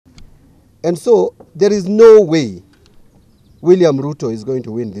And so there is no way William Ruto is going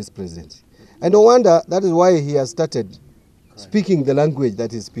to win this presidency. And no wonder that is why he has started speaking the language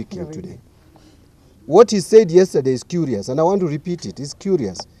that he's speaking today. What he said yesterday is curious, and I want to repeat it. It's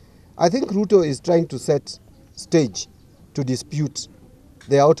curious. I think Ruto is trying to set stage to dispute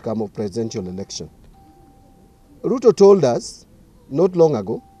the outcome of presidential election. Ruto told us not long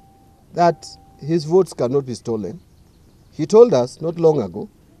ago that his votes cannot be stolen. He told us not long ago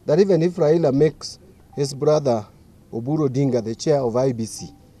that even if Raila makes his brother Oburu Odinga the chair of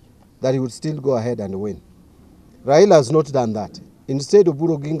IBC, that he would still go ahead and win. Raila has not done that. Instead,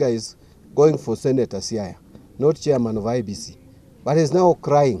 Oburu Odinga is going for Senator Siaya, not chairman of IBC. But he's now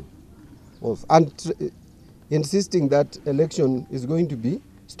crying and insisting that election is going to be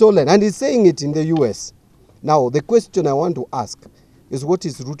stolen. And he's saying it in the US. Now, the question I want to ask is, what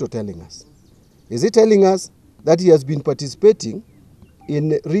is Ruto telling us? Is he telling us that he has been participating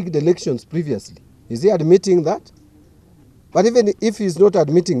in rigged elections previously? Is he admitting that? But even if he's not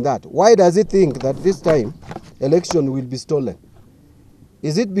admitting that, why does he think that this time election will be stolen?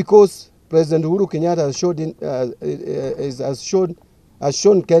 Is it because President Uhuru Kenyatta has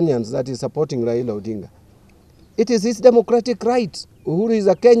shown Kenyans that he's supporting Raila Odinga? It is his democratic right. Uhuru is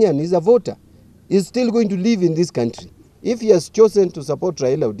a Kenyan, he's a voter. He's still going to live in this country. If he has chosen to support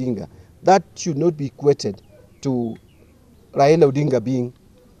Raila Odinga, that should not be equated to Raila Odinga being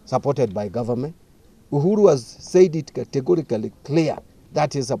supported by government. Uhuru has said it categorically clear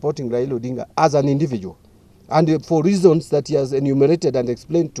that he's supporting Raila Odinga as an individual, and for reasons that he has enumerated and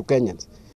explained to Kenyans.